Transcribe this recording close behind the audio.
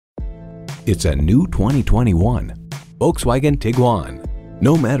It's a new 2021 Volkswagen Tiguan.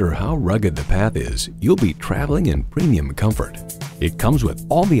 No matter how rugged the path is, you'll be traveling in premium comfort. It comes with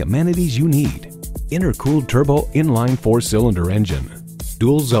all the amenities you need. Intercooled turbo inline 4-cylinder engine,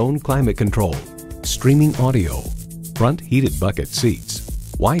 dual zone climate control, streaming audio, front heated bucket seats,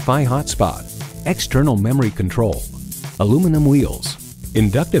 Wi-Fi hotspot, external memory control, aluminum wheels,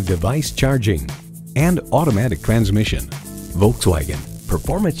 inductive device charging, and automatic transmission. Volkswagen,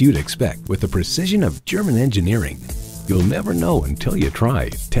 performance you'd expect with the precision of German engineering. You'll never know until you try.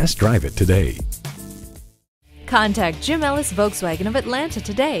 Test drive it today. Contact Jim Ellis Volkswagen of Atlanta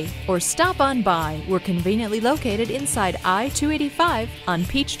today or stop on by. We're conveniently located inside I-285 on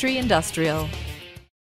Peachtree Industrial.